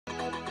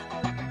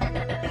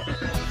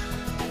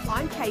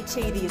I'm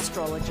KT the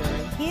Astrologer,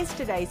 and here's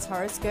today's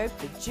horoscope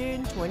for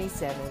June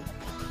 27th.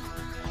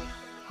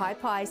 Hi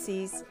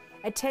Pisces,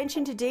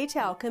 attention to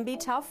detail can be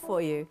tough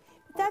for you,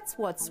 but that's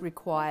what's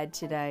required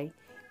today.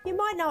 You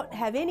might not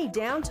have any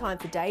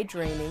downtime for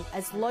daydreaming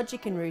as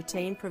logic and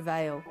routine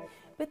prevail,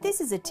 but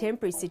this is a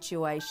temporary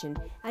situation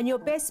and your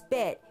best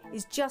bet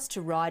is just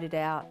to ride it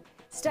out.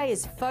 Stay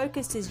as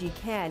focused as you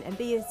can and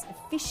be as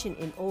efficient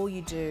in all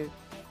you do.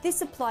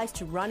 This applies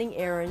to running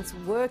errands,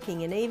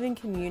 working and even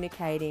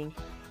communicating.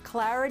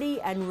 Clarity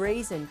and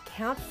reason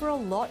count for a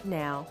lot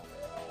now.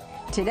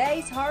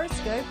 Today's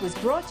horoscope was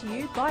brought to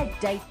you by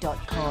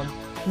Date.com.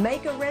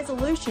 Make a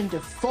resolution to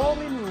fall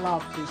in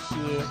love this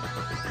year.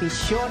 Be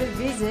sure to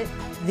visit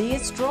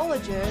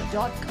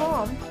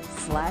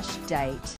theastrologer.com/date.